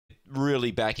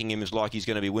really backing him as like he's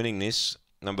going to be winning this.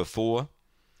 Number 4.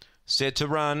 Set to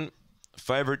run.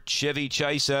 Favourite Chevy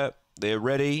Chaser. They're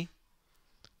ready.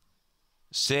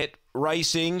 Set.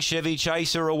 Racing. Chevy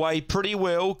Chaser away pretty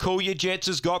well. Cool Your Jets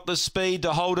has got the speed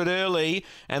to hold it early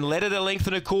and let it a length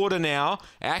and a quarter now.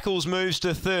 Ackles moves to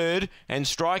 3rd and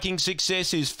Striking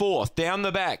Success is 4th. Down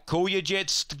the back. Cool Your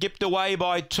Jets skipped away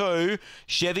by 2.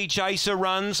 Chevy Chaser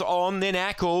runs on, then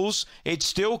Ackles. It's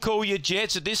still Cool Your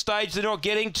Jets. At this stage, they're not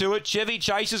getting to it. Chevy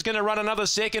Chaser's going to run another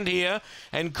second here,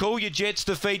 and Cool Your Jets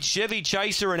defeats Chevy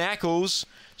Chaser and Ackles.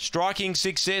 Striking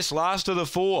Success, last of the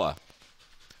 4.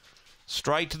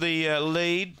 Straight to the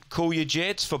lead, Cool Your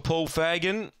Jets for Paul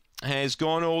Fagan has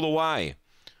gone all the way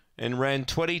and ran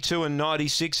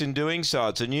 22.96 in doing so.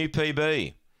 It's a new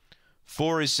PB.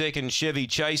 4 is second, Chevy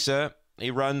Chaser. He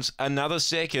runs another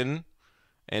second,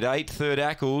 and 8 third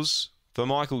Ackles for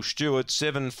Michael Stewart.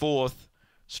 7 fourth,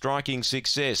 Striking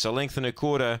Success. A length and a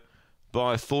quarter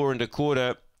by 4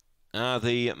 1/4 are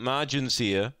the margins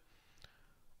here.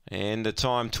 And the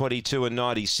time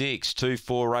 22.96,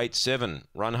 2-4-8-7.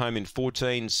 Run home in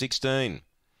 14.16.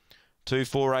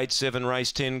 2-4-8-7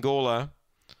 race 10 Gawler.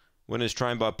 Winners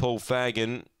trained by Paul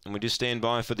Fagan. And we just stand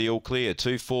by for the all clear.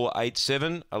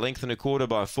 2-4-8-7. A length and a quarter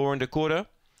by 4 1/4.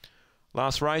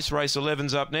 Last race, race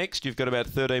 11's up next. You've got about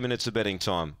 13 minutes of betting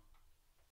time.